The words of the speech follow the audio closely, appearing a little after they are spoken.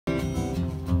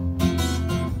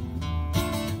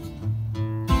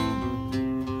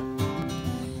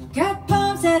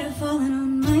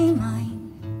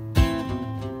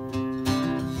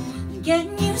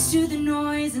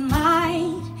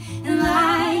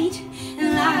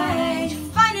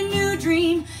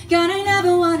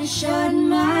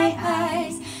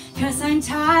I'm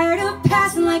tired of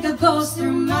passing like a ghost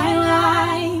through my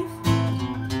life.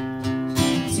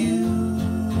 Do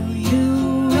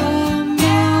you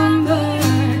remember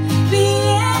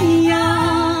being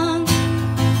young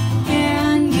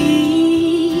and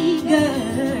eager?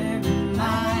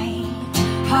 My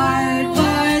heart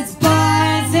was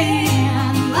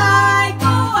buzzing like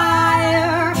a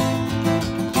wire.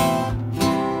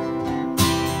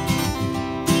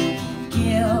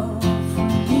 Give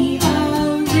me a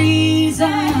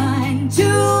reason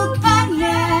to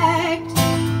connect,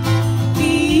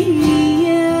 be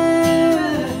near.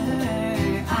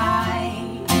 I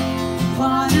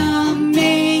wanna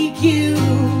make you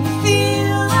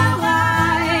feel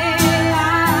alive.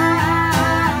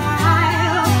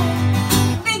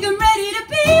 Think I'm ready to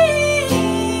be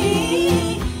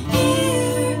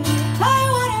here. I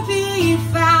wanna be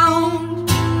found.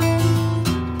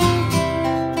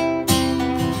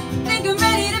 Think I'm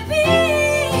ready to be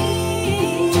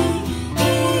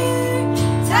here.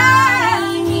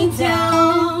 Tie me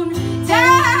down,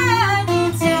 tie me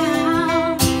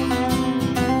down.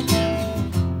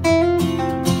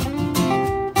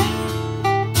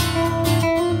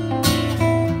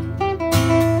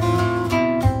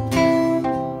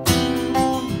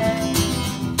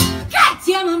 God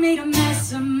damn, I made a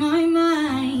mess of my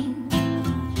mind.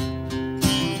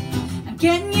 I'm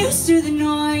getting used to the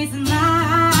noise and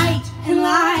light and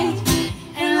light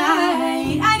and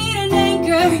light. I need an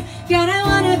anchor, God, I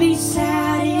wanna be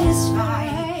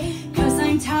satisfied. 'Cause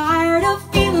I'm tired of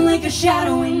feeling like a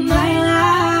shadow in my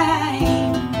life.